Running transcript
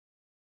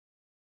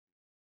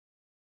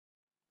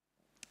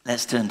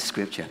Let's turn to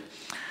Scripture.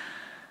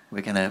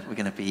 We're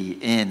gonna be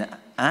in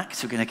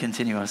Acts. We're going to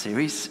continue our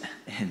series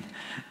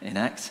in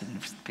Acts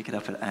and pick it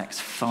up at Acts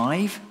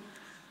 5.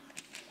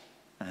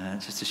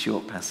 Just a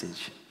short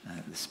passage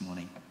this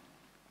morning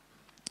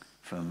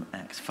from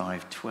Acts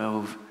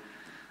 5:12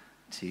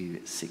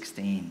 to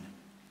 16.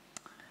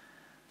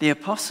 The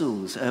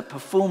apostles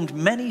performed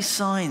many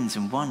signs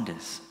and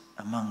wonders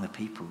among the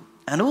people,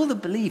 and all the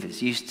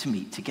believers used to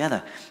meet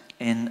together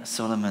in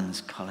Solomon's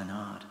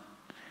colonnade.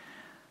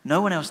 No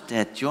one else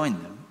dared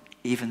join them,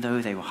 even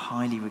though they were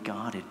highly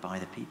regarded by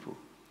the people.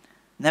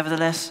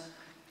 Nevertheless,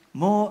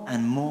 more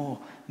and more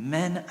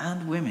men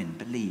and women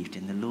believed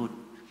in the Lord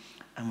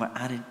and were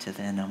added to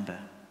their number.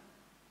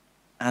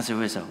 As a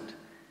result,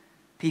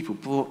 people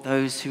brought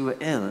those who were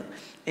ill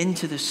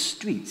into the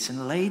streets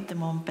and laid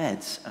them on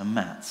beds and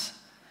mats,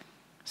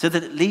 so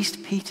that at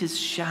least Peter's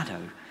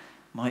shadow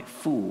might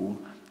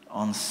fall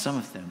on some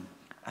of them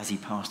as he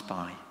passed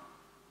by.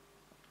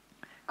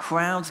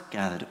 Crowds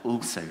gathered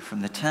also from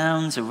the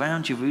towns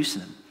around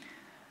Jerusalem,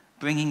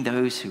 bringing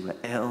those who were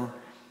ill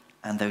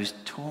and those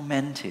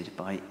tormented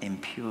by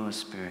impure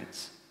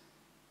spirits,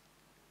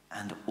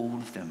 and all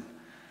of them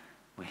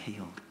were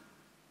healed.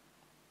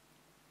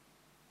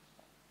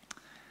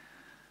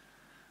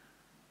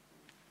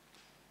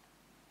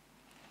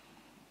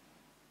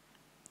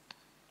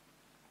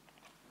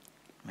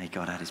 May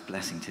God add his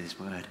blessing to his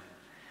word.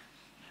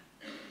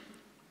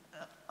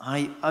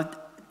 I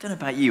don't know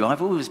about you,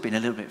 I've always been a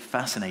little bit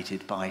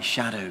fascinated by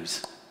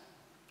shadows.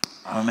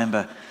 I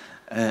remember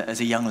as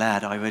a young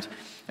lad, I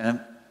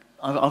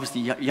was the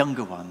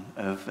younger one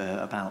of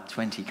about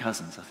 20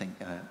 cousins, I think,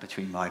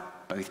 between my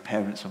both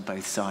parents on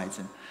both sides,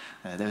 and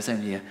there was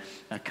only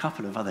a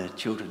couple of other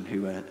children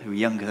who were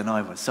younger than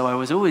I was. So I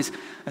was always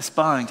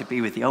aspiring to be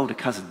with the older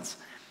cousins,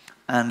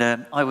 and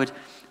I would,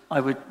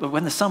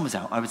 when the sun was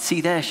out, I would see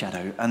their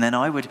shadow, and then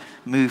I would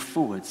move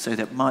forward so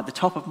that the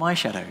top of my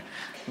shadow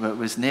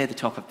was near the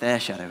top of their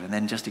shadow, and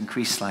then just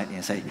increase slightly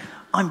and say,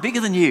 "I'm bigger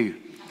than you."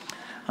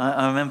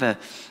 I remember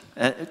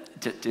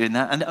doing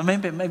that, and I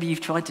remember maybe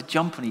you've tried to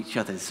jump on each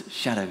other's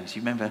shadows.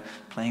 You remember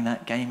playing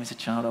that game as a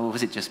child, or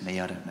was it just me?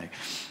 I don't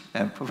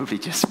know. Probably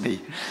just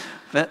me.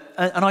 But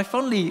and I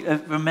fondly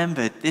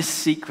remember this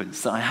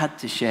sequence that I had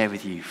to share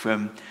with you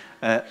from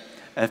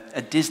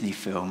a Disney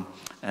film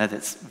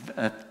that's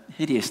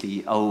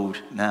hideously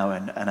old now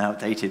and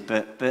outdated,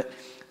 but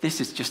this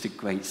is just a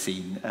great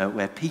scene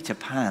where Peter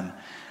Pan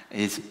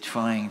is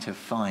trying to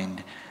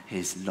find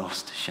his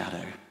lost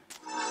shadow.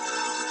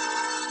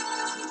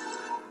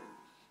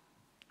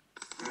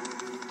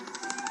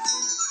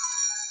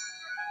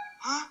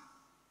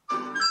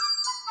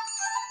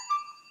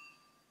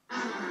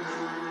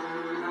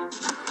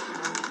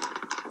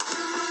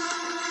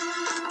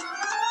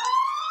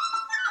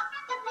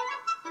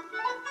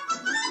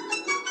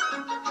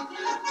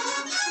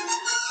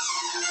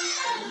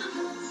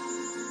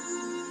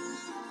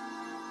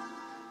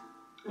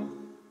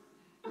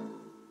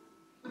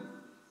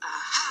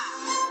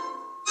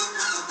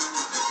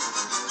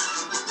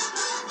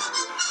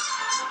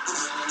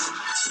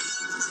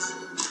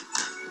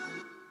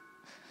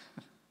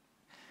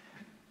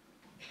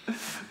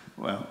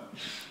 Well,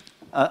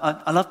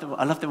 I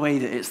love the way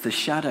that it's the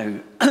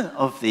shadow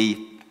of the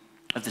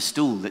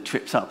stool that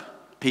trips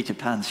up Peter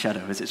Pan's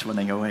shadow as it's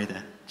running away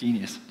there.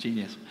 Genius.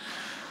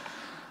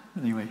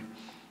 Anyway,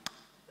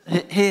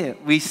 here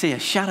we see a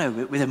shadow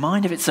with a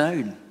mind of its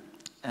own,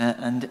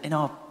 and in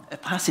our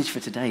passage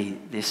for today,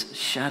 this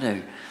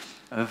shadow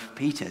of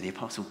Peter, the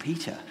Apostle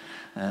Peter,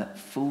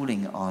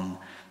 falling on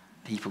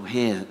people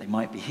here that they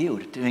might be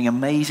healed, doing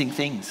amazing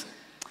things.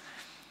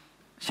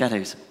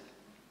 Shadows.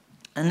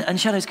 And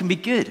shadows can be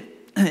good.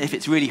 If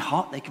it's really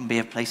hot, they can be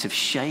a place of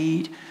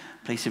shade,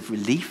 a place of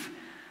relief,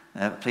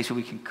 a place where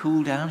we can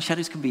cool down.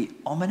 Shadows can be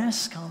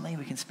ominous, can't they?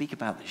 We can speak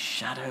about the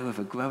shadow of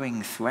a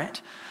growing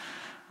threat.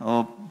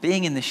 Or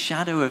being in the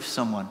shadow of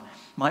someone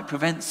might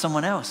prevent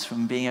someone else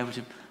from being able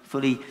to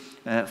fully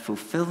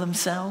fulfill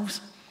themselves.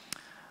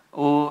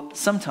 Or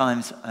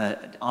sometimes,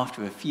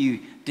 after a few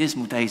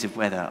dismal days of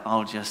weather,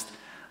 I'll just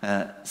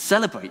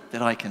celebrate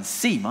that I can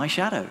see my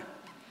shadow.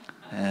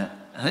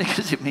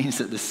 Because it means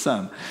that the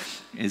sun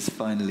is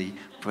finally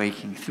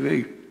breaking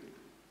through.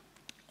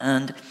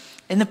 And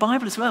in the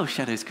Bible as well,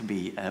 shadows can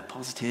be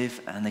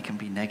positive and they can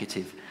be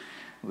negative.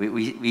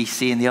 We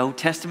see in the Old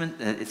Testament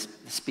that it's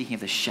speaking of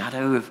the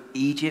shadow of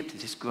Egypt,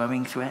 this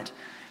growing threat.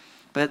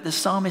 But the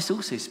psalmist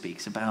also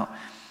speaks about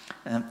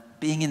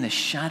being in the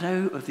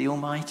shadow of the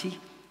Almighty.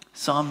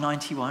 Psalm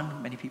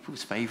 91, many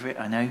people's favorite,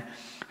 I know.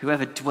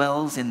 Whoever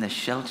dwells in the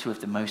shelter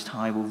of the Most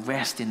High will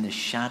rest in the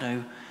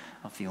shadow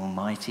of the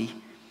Almighty.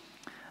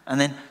 And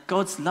then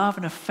God's love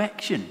and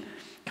affection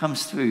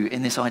comes through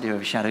in this idea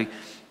of a shadow.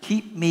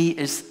 Keep me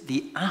as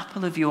the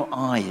apple of your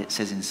eye, it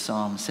says in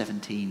Psalm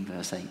 17,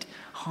 verse 8.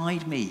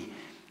 Hide me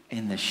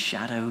in the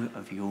shadow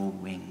of your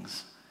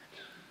wings.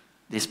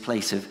 This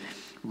place of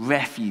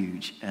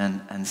refuge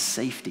and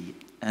safety.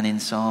 And in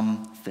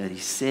Psalm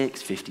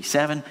 36,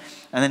 57,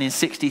 and then in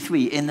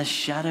 63, in the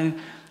shadow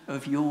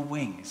of your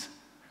wings,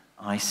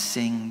 I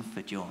sing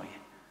for joy.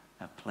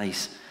 a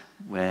place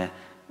where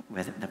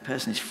the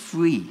person is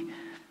free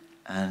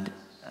and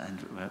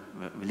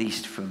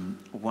released from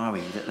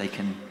worry, that they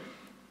can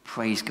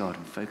praise God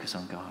and focus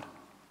on God.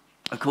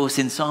 Of course,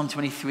 in Psalm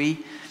 23,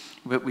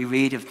 we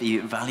read of the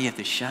valley of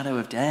the shadow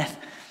of death,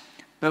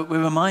 but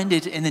we're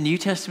reminded in the New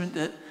Testament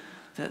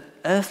that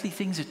earthly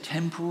things are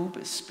temporal,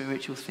 but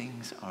spiritual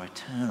things are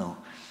eternal.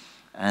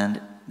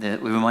 And we're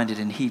reminded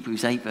in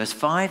Hebrews 8, verse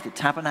 5, the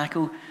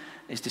tabernacle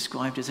is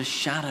described as a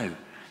shadow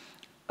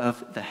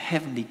of the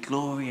heavenly,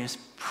 glorious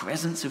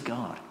presence of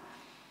God.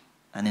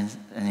 And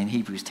in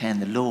Hebrews 10,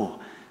 the law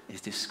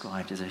is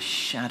described as a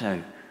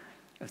shadow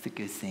of the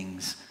good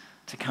things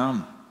to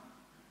come.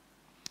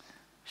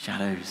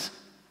 Shadows.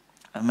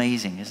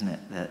 Amazing, isn't it?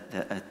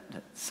 That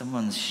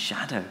someone's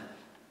shadow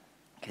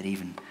could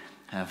even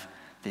have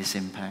this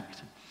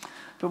impact.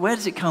 But where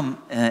does it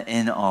come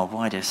in our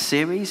wider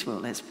series? Well,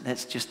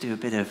 let's just do a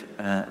bit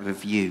of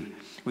review.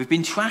 We've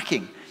been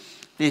tracking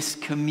this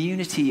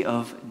community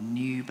of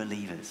new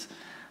believers.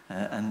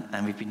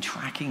 And we've been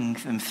tracking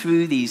them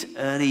through these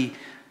early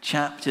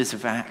chapters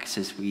of Acts,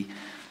 as we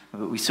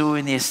saw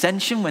in the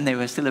Ascension when they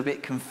were still a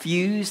bit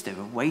confused. They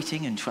were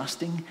waiting and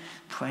trusting,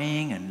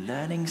 praying and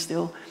learning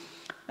still.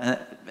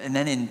 And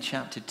then in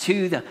chapter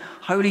 2, the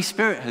Holy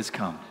Spirit has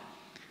come.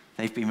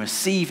 They've been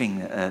receiving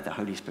the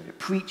Holy Spirit,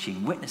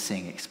 preaching,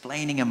 witnessing,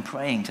 explaining and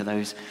praying to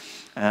those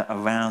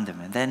around them.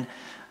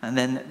 And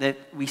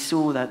then we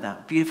saw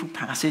that beautiful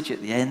passage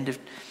at the end of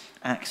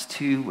Acts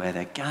 2 where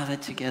they're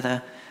gathered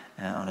together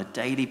on a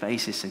daily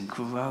basis and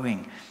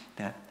growing.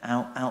 They're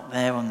out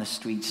there on the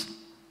streets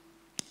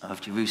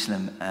of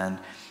Jerusalem and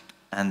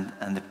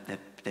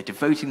they're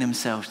devoting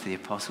themselves to the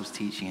apostles'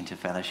 teaching and to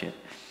fellowship,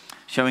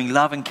 showing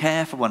love and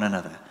care for one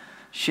another,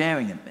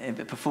 sharing them,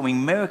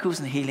 performing miracles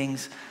and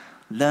healings,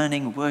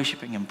 learning,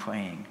 worshipping and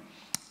praying.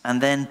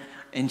 And then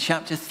in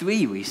chapter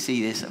 3 we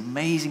see this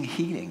amazing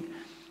healing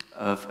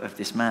of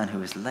this man who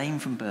was lame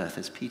from birth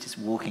as Peter's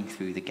walking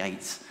through the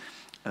gates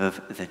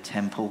of the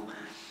temple.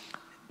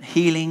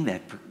 Healing,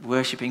 they're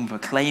worshipping,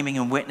 proclaiming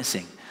and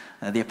witnessing.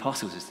 The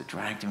apostles as they're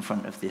dragged in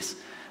front of this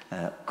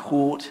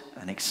court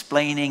and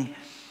explaining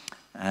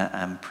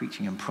and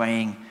preaching and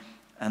praying.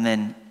 And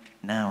then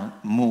now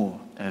more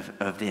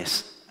of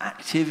this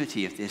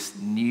activity of this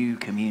new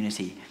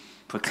community,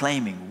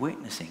 proclaiming,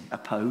 witnessing,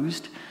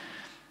 opposed,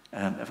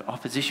 of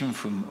opposition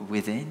from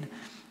within,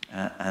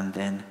 and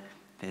then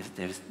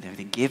there's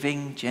the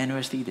giving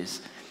generously,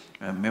 there's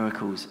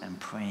miracles and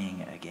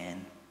praying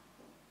again.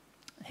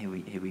 Here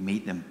we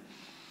meet them.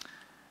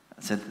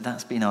 So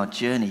that's been our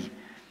journey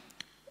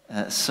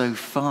so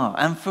far.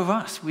 And for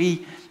us,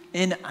 we,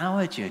 in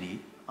our journey,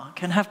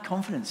 can have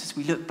confidence as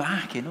we look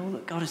back in all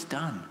that God has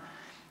done.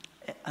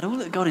 At all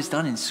that God has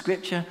done in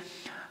Scripture,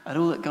 at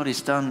all that God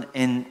has done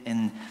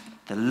in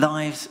the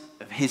lives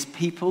of his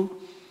people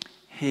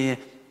here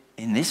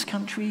in this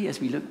country, as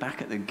we look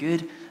back at the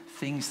good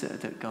things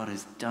that God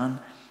has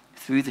done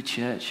through the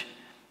church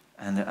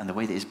and the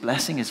way that his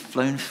blessing has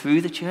flown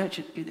through the church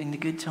in the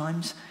good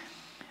times.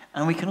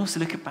 And we can also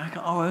look back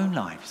at our own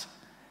lives,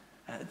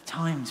 at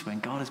times when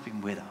God has been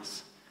with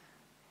us.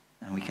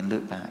 And we can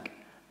look back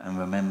and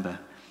remember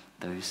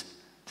those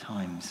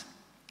times.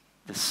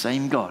 The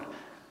same God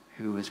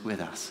who was with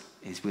us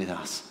is with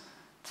us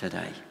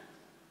today.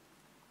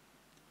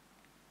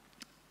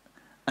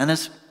 And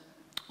as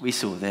we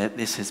saw there,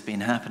 this has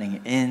been happening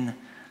in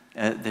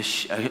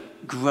the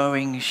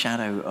growing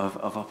shadow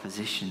of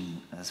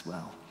opposition as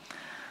well.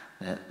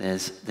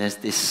 There's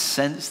this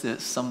sense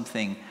that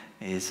something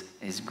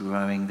is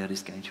growing that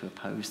is going to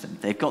oppose them.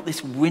 They've got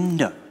this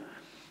window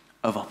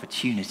of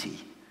opportunity,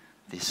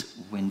 this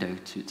window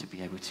to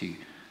be able to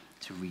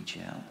reach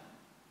out.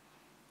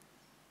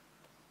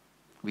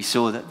 We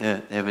saw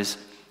that there was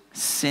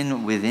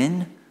sin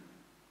within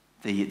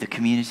the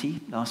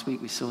community. Last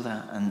week we saw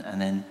that, and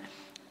then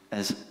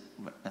as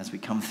we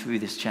come through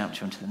this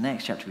chapter into the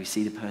next chapter, we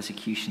see the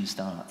persecution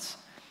starts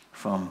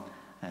from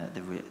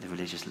the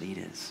religious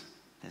leaders.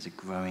 There's a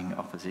growing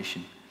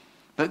opposition.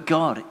 But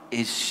God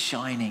is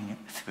shining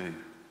through.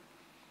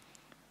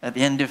 At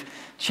the end of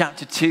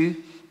chapter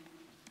 2,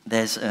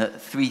 there's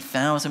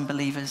 3,000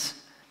 believers.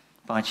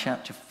 By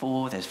chapter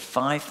 4, there's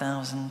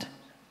 5,000.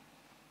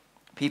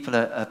 People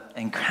are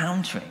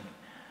encountering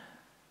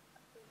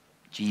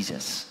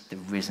Jesus, the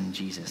risen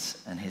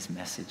Jesus, and his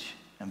message,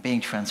 and being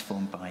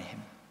transformed by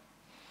him.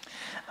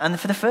 And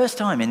for the first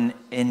time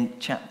in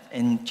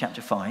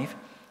chapter 5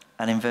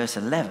 and in verse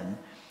 11,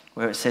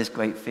 where it says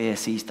great fear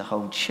seized the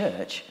whole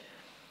church,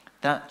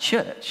 that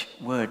church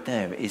word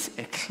there is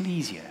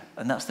ecclesia.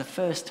 And that's the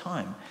first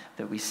time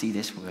that we see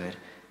this word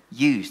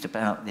used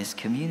about this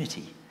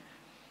community.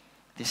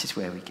 This is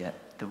where we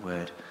get the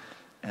word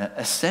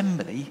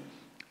assembly,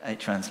 it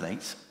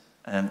translates,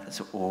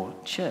 or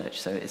church.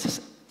 So it's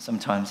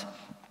sometimes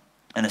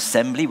an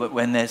assembly, but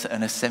when there's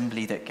an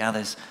assembly that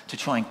gathers to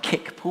try and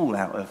kick Paul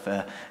out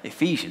of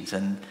Ephesians,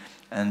 and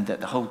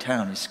that the whole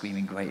town is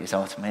screaming, great is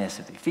Artemis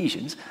of the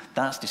Ephesians,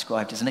 that's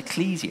described as an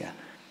ecclesia.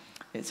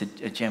 It's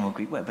a general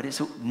Greek word, but it's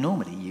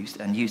normally used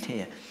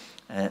here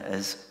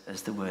as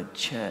the word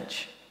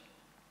church.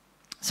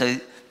 So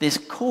this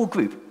core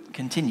group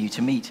continue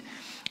to meet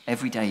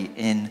every day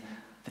in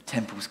the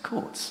temple's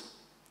courts.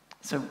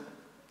 So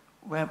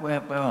where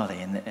are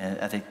they?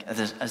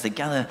 As they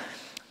gather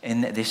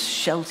in this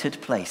sheltered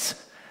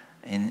place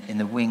in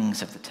the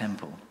wings of the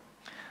temple.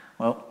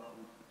 Well,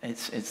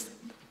 it's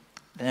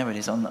there it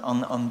is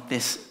on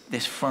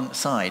this front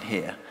side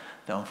here.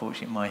 Though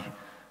unfortunately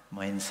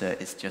my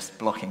insert is just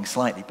blocking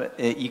slightly, but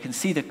you can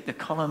see the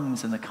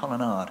columns and the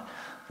colonnade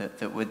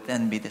that would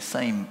then be the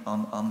same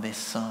on this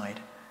side.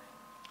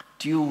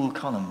 Dual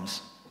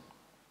columns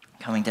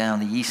coming down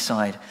the east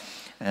side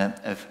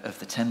of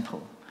the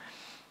temple.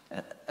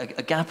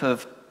 A gap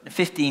of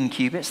 15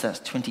 cubits, that's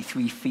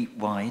 23 feet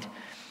wide,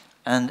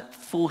 and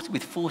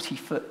with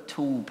 40-foot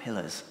tall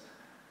pillars.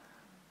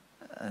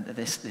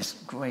 This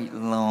great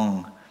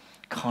long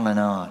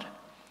colonnade.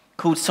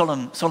 Called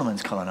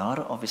Solomon's colonnade.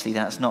 Obviously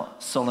that's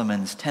not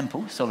Solomon's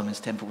temple. Solomon's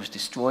temple was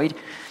destroyed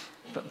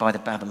by the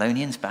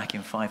Babylonians back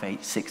in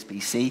 586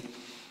 BC.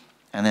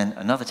 And then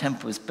another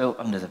temple was built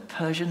under the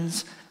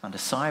Persians, under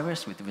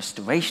Cyrus, with the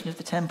restoration of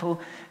the temple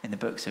in the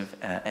books of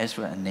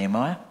Ezra and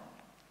Nehemiah.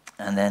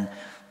 And then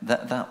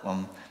that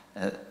one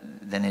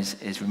then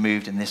is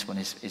removed, and this one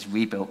is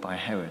rebuilt by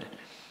Herod.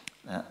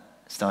 That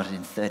started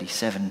in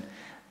 37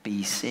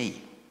 BC.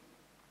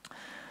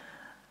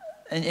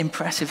 An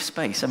impressive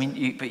space. I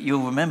mean, but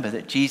you'll remember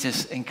that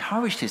Jesus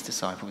encouraged his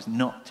disciples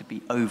not to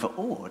be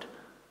overawed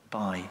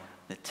by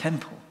the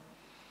temple,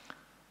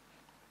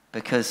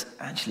 because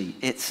actually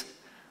it's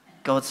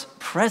God's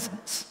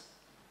presence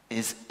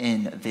is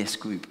in this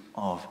group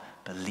of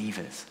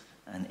believers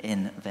and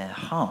in their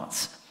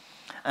hearts.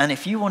 And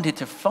if you wanted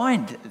to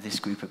find this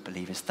group of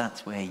believers,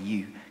 that's where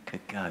you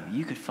could go.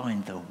 You could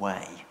find the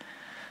way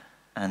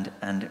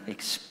and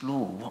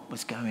explore what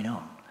was going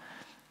on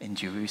in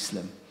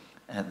Jerusalem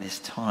at this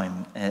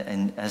time,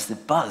 and as the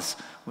buzz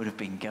would have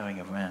been going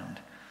around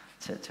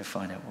to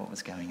find out what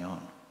was going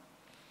on.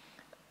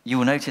 You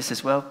will notice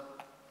as well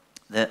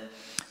that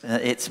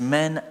it's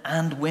men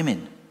and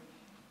women,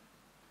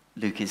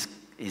 Luke is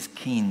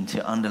keen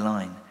to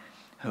underline,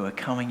 who are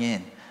coming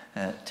in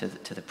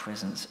to the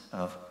presence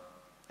of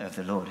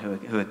the Lord,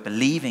 who are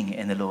believing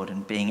in the Lord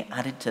and being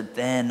added to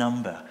their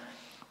number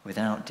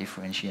without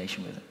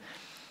differentiation with it.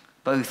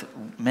 Both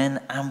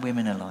men and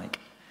women alike.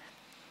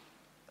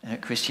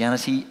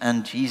 Christianity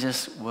and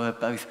Jesus were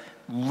both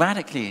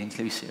radically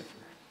inclusive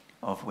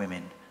of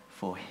women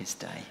for his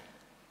day.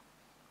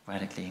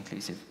 Radically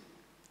inclusive.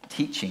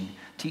 Teaching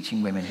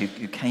women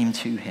who came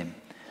to him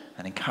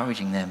and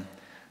encouraging them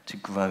to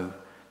grow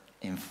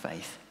in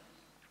faith.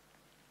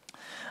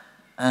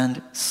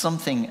 And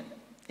something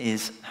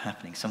is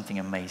happening, something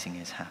amazing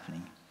is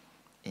happening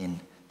in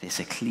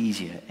this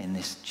ecclesia, in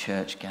this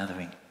church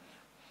gathering.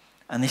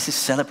 And this is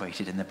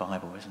celebrated in the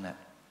Bible, isn't it?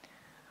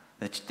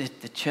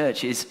 The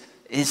church is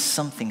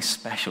something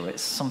special.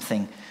 It's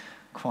something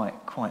quite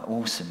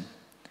awesome.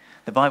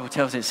 The Bible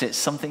tells us it's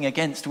something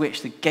against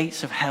which the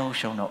gates of hell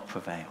shall not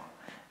prevail.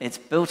 It's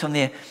built on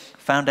the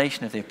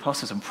foundation of the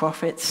apostles and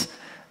prophets,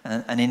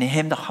 and in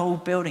him the whole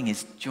building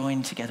is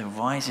joined together,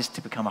 rises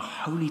to become a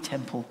holy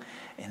temple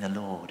in the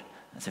Lord.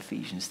 That's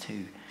Ephesians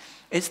 2.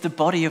 It's the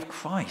body of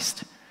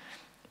Christ,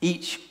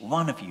 each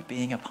one of you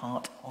being a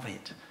part of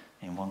it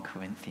in 1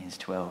 Corinthians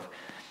 12.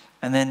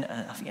 And then,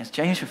 I think as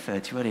James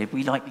referred to earlier,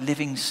 we like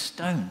living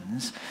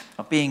stones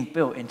are being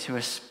built into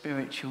a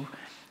spiritual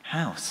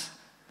house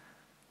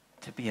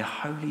to be a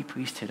holy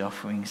priesthood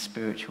offering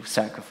spiritual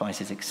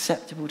sacrifices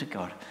acceptable to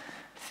God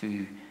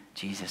through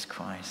Jesus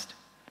Christ.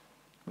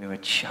 We're a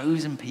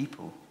chosen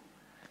people,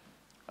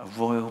 a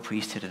royal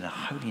priesthood and a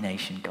holy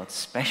nation, God's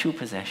special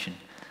possession,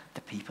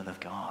 the people of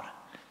God.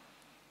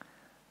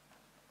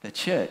 The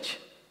church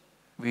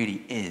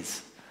really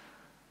is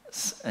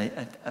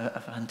a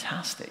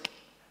fantastic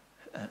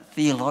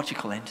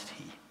theological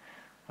entity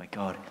where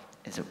God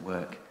is at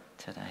work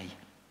today.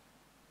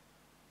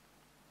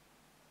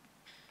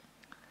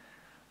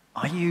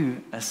 Are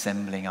you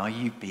assembling? Are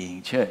you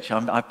being church?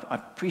 I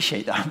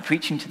appreciate that. I'm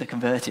preaching to the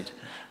converted,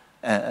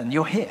 and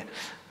you're here,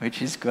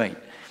 which is great.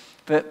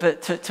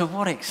 But to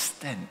what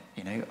extent,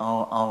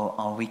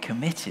 are we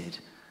committed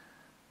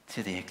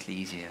to the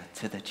ecclesia,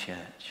 to the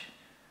church?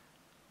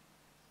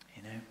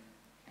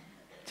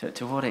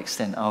 To what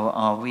extent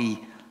are we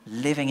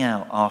living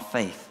out our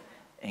faith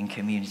in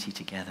community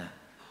together,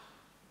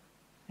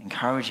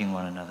 encouraging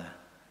one another,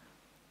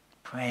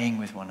 praying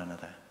with one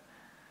another,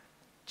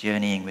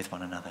 journeying with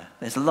one another?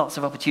 There's lots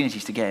of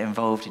opportunities to get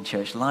involved in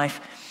church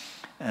life.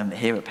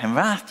 Here at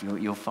Penrath,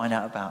 you'll find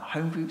out about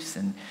home groups,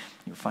 and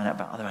you'll find out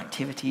about other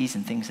activities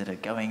and things that are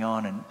going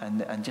on,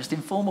 and just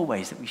informal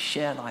ways that we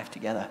share life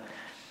together.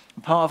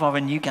 And part of our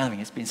Renew gathering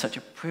has been such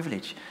a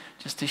privilege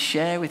just to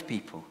share with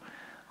people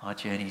our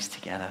journeys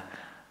together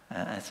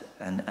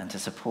and to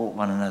support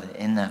one another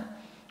in that.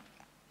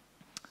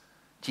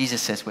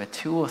 Jesus says, where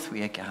 2 or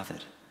 3 are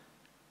gathered,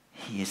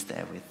 he is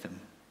there with them.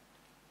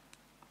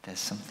 There's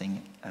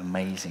something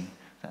amazing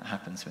that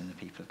happens when the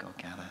people of God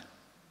gather.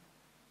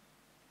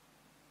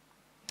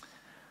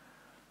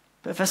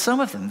 But for some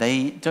of them,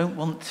 they don't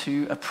want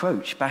to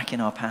approach, back in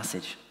our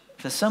passage,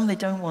 for some they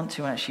don't want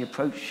to actually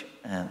approach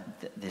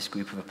this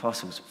group of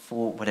apostles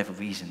for whatever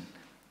reason.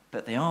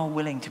 But they are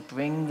willing to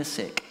bring the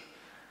sick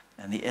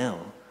and the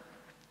ill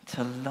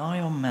to lie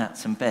on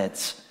mats and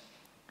beds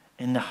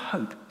in the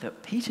hope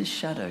that Peter's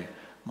shadow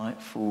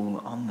might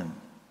fall on them.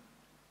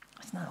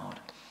 Isn't that odd?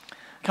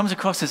 It comes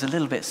across as a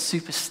little bit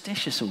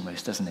superstitious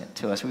almost, doesn't it,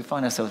 to us? We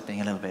find ourselves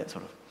being a little bit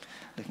sort of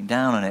looking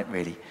down on it,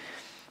 really.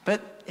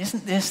 But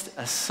isn't this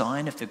a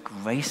sign of the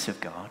grace of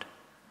God?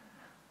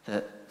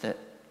 That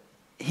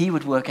he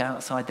would work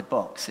outside the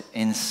box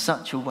in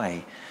such a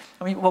way.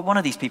 I mean, well, one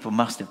of these people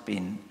must have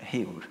been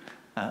healed.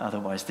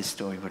 Otherwise, this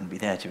story wouldn't be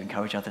there to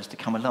encourage others to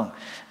come along.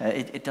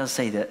 It does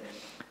say that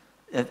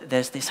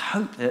there's this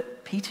hope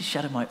that Peter's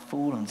shadow might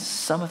fall on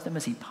some of them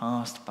as he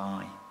passed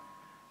by.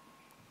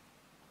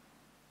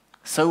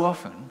 So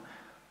often,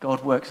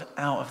 God works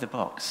out of the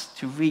box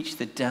to reach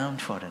the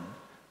downtrodden,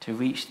 to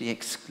reach the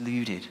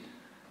excluded,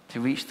 to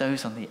reach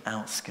those on the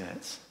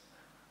outskirts.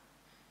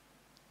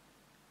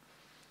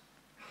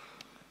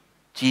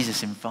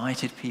 Jesus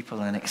invited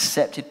people and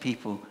accepted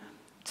people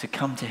to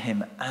come to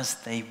him as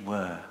they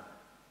were,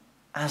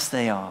 as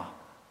they are.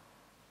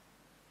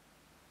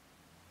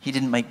 He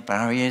didn't make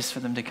barriers for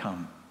them to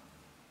come.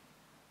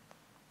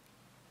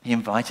 He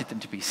invited them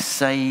to be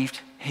saved,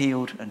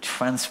 healed, and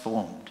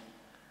transformed,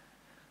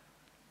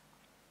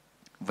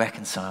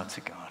 reconciled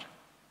to God.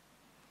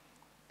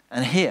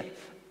 And here,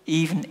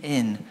 even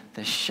in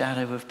the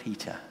shadow of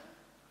Peter,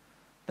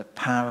 the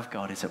power of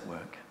God is at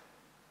work.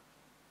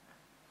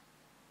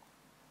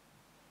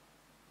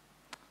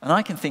 And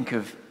I can think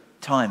of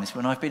times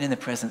when I've been in the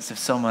presence of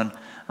someone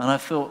and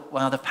I've thought,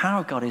 wow, the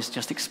power of God is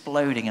just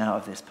exploding out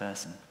of this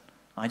person.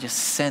 I just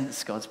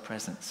sense God's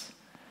presence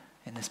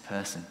in this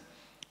person.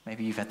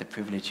 Maybe you've had the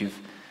privilege of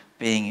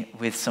being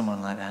with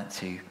someone like that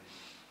too,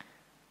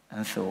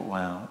 and thought,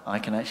 wow, I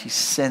can actually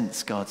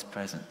sense God's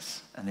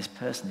presence, and this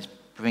person is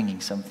bringing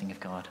something of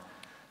God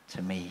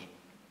to me.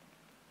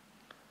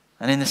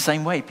 And in the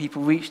same way,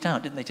 people reached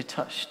out, didn't they, to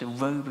touch the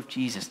robe of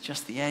Jesus,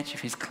 just the edge of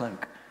his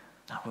cloak.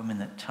 That woman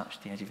that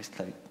touched the edge of his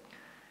cloak,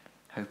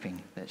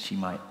 hoping that she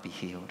might be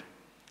healed.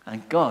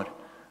 And God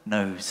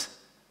knows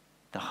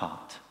the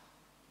heart.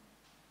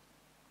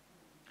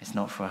 It's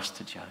not for us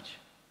to judge.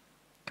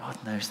 God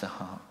knows the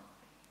heart.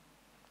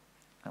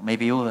 That may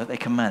be all that they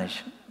can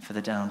manage for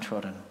the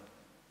downtrodden,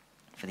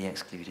 for the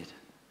excluded.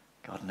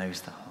 God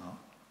knows the heart.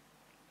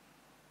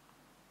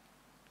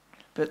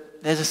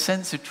 But there's a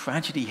sense of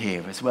tragedy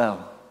here as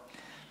well,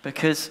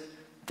 because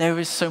there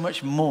is so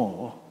much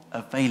more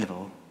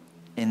available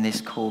in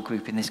this core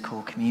group, in this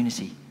core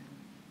community.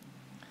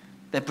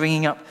 They're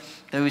bringing up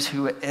those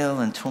who are ill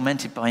and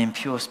tormented by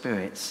impure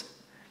spirits,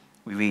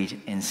 we read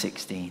in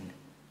 16,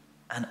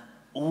 and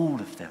all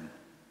of them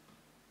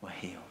were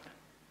healed.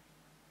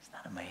 Isn't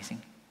that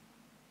amazing?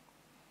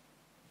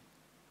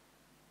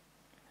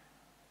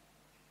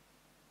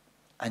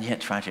 And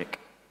yet tragic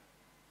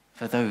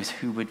for those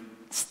who would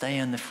stay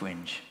on the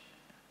fringe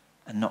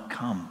and not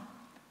come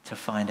to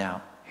find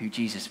out who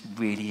Jesus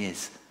really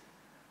is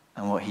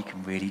and what he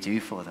can really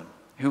do for them.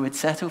 Who would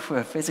settle for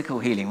a physical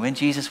healing when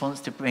Jesus wants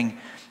to bring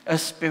a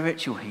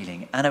spiritual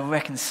healing and a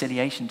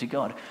reconciliation to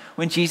God.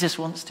 When Jesus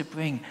wants to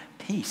bring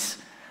peace,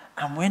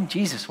 and when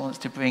Jesus wants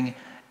to bring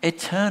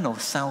eternal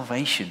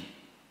salvation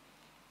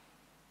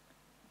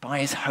by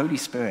his Holy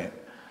Spirit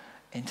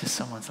into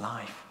someone's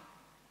life.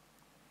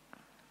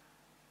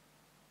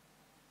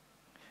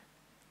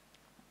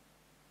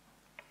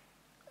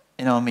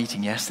 In our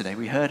meeting yesterday,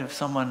 we heard of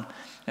someone,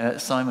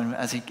 Simon,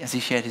 as he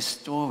shared his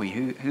story,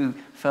 who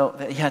felt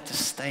that he had to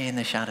stay in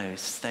the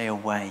shadows, stay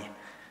away,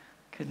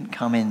 couldn't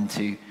come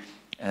into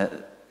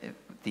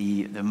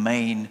the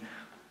main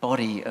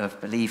body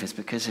of believers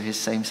because of his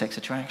same-sex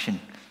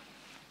attraction.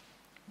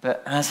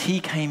 But as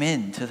he came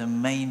into the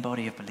main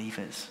body of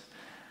believers,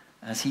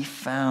 as he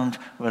found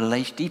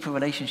deeper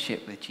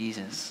relationship with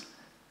Jesus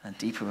and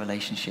deeper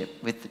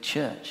relationship with the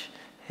church,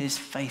 his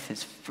faith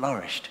has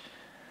flourished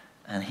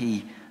and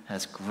he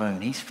has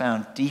grown. He's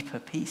found deeper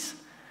peace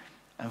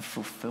and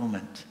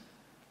fulfillment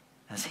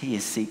as he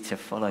is seek to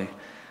follow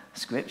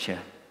Scripture.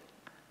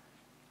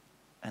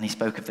 And he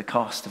spoke of the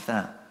cost of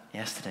that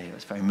yesterday. It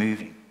was very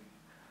moving.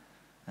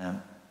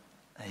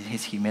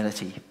 His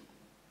humility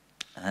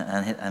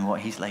and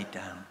what he's laid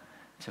down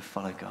to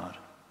follow God.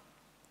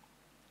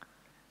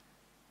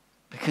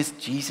 Because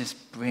Jesus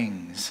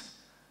brings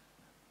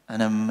an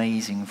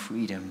amazing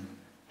freedom,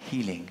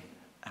 healing,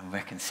 and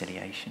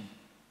reconciliation.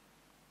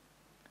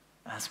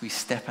 As we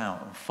step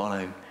out and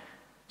follow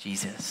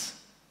Jesus,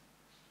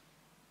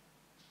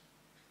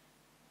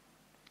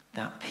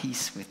 that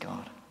peace with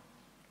God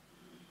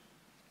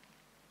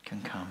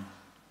can come.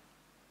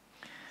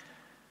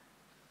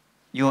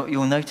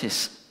 You'll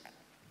notice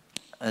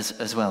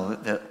as well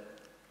that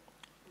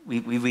we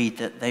read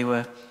that they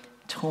were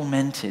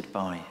tormented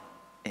by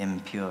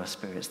impure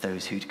spirits,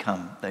 those who'd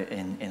come,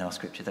 in our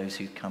scripture, those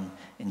who'd come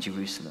in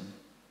Jerusalem.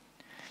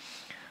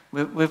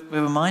 We're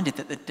reminded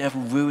that the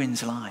devil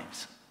ruins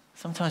lives.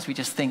 Sometimes we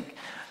just think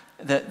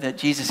that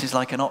Jesus is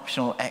like an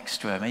optional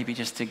extra, maybe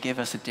just to give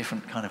us a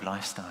different kind of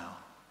lifestyle.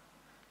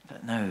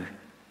 But no,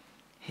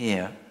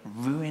 here,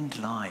 ruined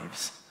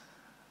lives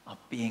are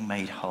being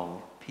made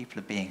whole. People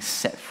are being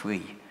set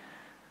free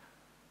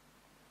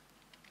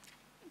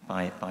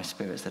by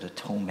spirits that are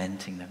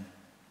tormenting them.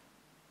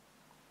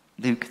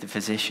 Luke, the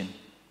physician,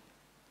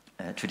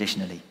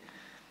 traditionally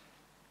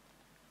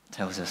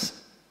tells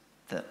us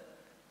that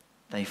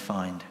they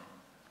find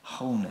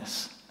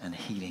wholeness and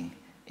healing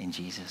in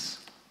Jesus.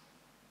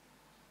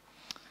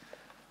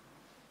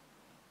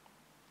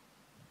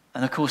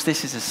 And of course,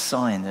 this is a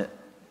sign that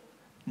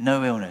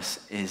no illness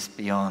is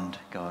beyond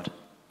God.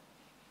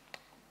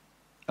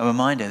 A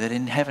reminder that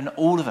in heaven,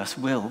 all of us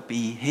will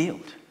be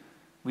healed.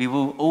 We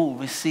will all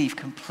receive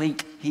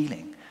complete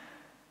healing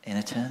in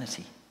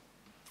eternity.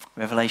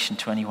 Revelation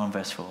 21,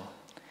 verse 4.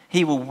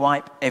 He will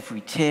wipe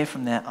every tear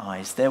from their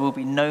eyes. There will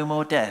be no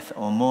more death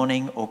or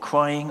mourning or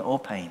crying or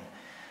pain,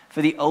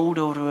 for the old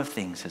order of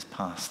things has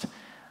passed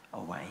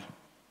away.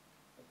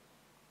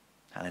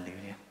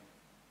 Hallelujah.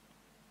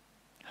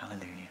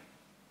 Hallelujah.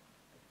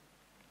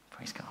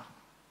 Praise God.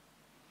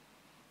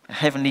 A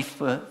heavenly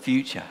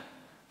future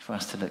for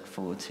us to look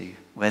forward to,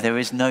 where there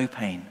is no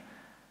pain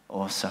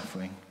or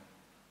suffering,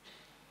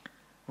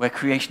 where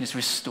creation is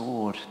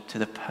restored to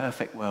the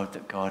perfect world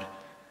that God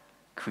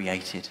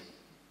created,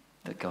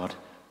 that God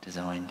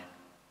designed.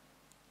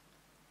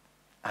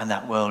 And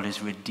that world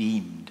is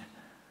redeemed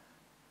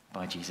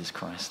by Jesus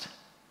Christ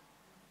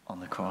on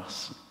the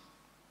cross.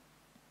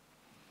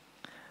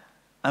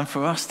 And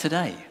for us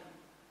today,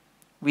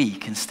 we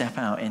can step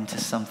out into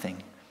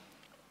something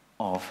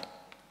of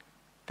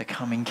the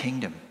coming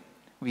kingdom.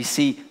 We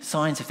see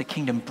signs of the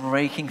kingdom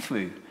breaking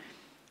through,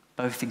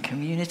 both in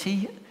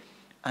community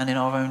and in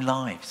our own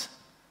lives.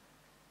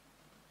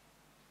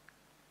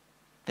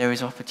 There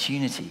is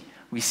opportunity.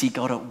 We see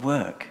God at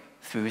work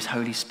through his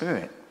Holy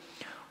Spirit.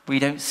 We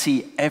don't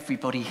see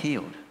everybody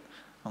healed.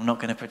 I'm not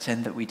going to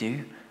pretend that we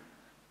do.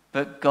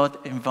 But God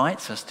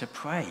invites us to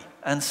pray.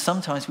 And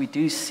sometimes we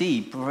do see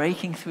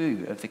breaking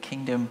through of the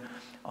kingdom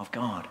of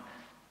God.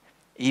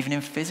 Even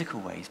in physical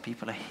ways,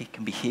 people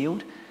can be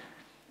healed,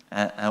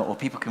 or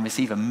people can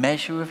receive a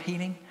measure of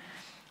healing,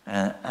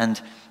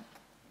 and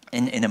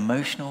in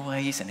emotional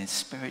ways and in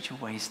spiritual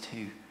ways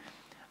too.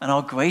 And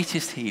our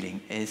greatest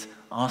healing is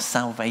our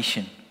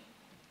salvation.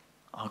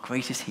 Our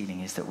greatest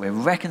healing is that we're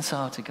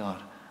reconciled to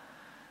God.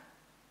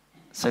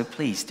 So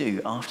please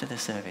do, after the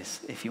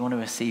service, if you want to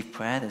receive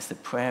prayer, there's the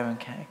prayer and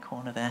care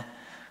corner there.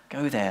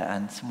 Go there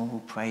and someone will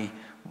pray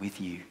with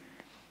you.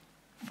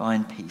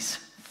 Find peace,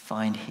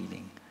 find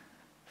healing,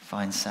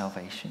 find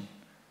salvation.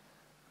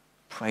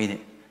 Pray that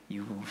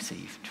you will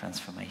receive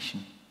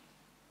transformation.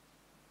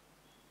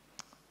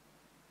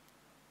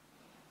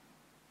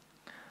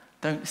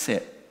 Don't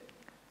sit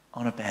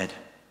on a bed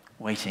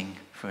waiting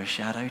for a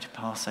shadow to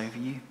pass over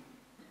you.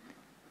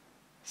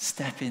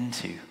 Step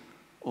into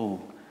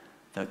all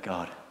that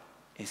God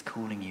is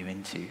calling you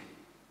into,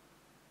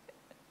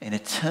 an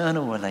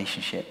eternal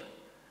relationship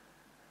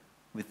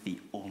with the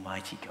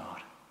Almighty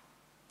God,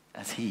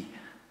 as he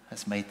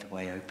has made the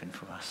way open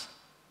for us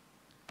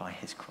by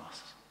his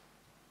cross.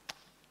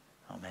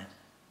 Amen.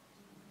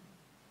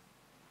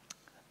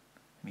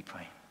 Let me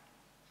pray.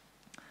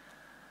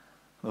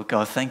 Lord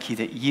God, thank you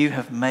that you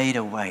have made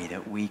a way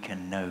that we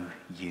can know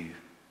you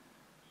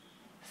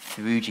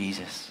through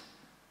Jesus.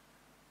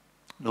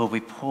 Lord,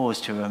 we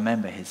pause to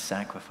remember his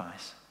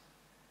sacrifice.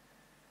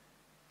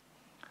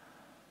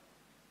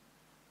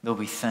 Lord,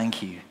 we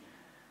thank you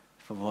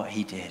for what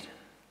he did.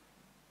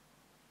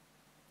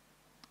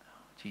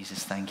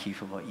 Jesus, thank you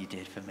for what you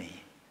did for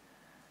me.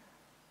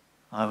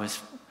 I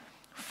was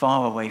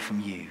far away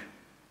from you,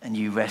 and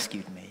you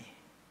rescued me.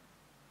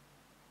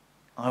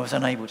 I was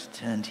unable to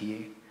turn to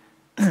you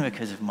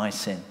because of my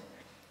sin.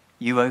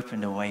 You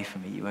opened a way for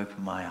me. You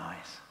opened my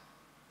eyes.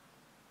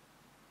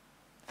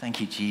 Thank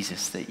you,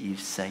 Jesus, that you've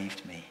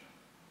saved me.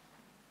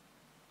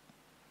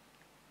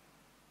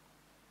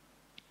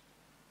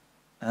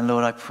 And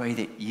Lord, I pray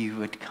that you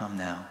would come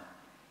now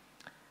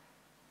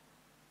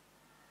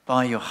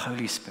by your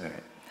Holy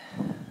Spirit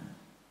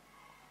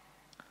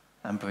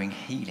and bring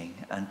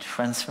healing and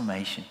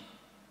transformation.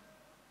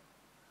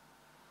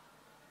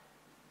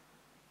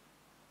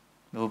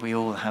 Lord, we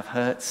all have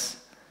hurts.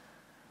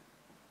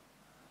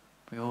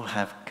 We all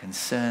have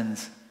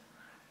concerns.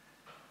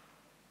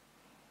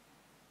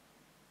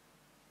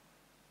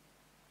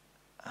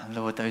 And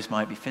Lord, those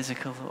might be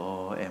physical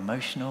or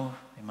emotional.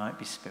 They might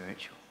be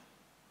spiritual.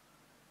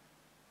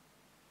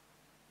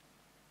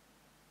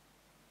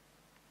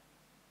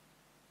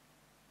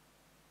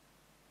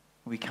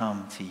 We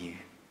come to you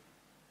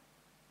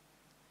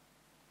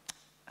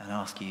and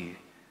ask you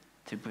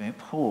to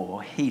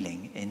pour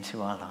healing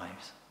into our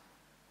lives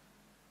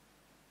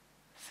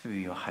through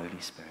your Holy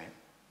Spirit.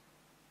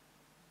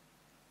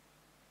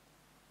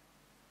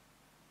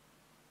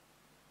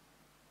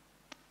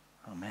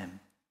 Amen.